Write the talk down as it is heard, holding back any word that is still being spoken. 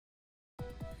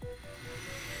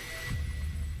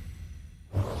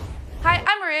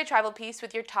enjoy a Trivelpiece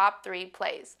with your top 3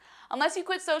 plays. Unless you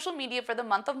quit social media for the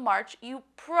month of March, you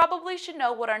probably should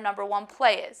know what our number 1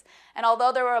 play is. And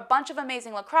although there were a bunch of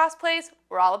amazing lacrosse plays,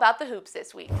 we're all about the hoops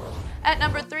this week. At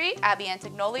number 3, Abby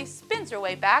Antignoli spins her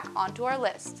way back onto our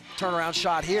list. Turnaround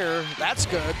shot here, that's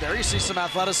good. There you see some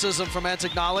athleticism from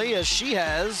Antignoli as she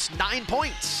has 9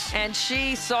 points. And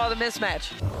she saw the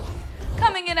mismatch.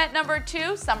 Coming in at number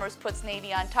 2, Summers puts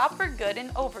Navy on top for good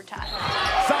in overtime.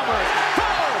 Summers,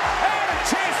 and a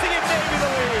chance to give Navy the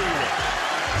lead.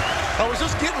 I was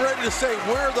just getting ready to say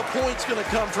where the point's going to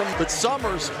come from, but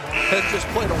Summers has just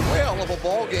played a whale of a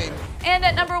ball game. And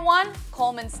at number 1,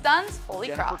 Coleman stuns Holy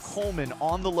Jennifer Cross. Coleman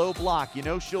on the low block. You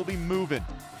know she'll be moving.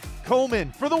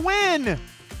 Coleman for the win.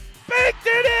 Baked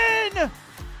it in.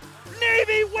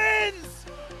 Navy wins.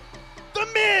 The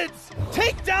Mids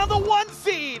take down the 1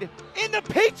 seed in the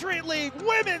Patriot League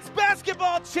Women's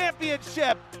Basketball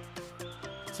Championship.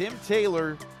 Tim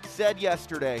Taylor said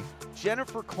yesterday,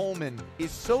 Jennifer Coleman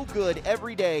is so good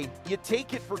every day, you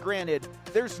take it for granted.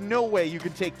 There's no way you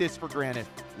can take this for granted.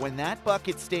 When that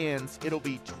bucket stands, it'll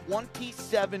be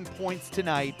 27 points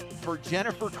tonight for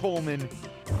Jennifer Coleman.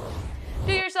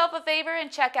 Do yourself a favor and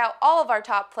check out all of our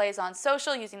top plays on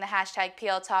social using the hashtag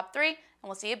PLTop3, and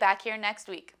we'll see you back here next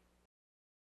week.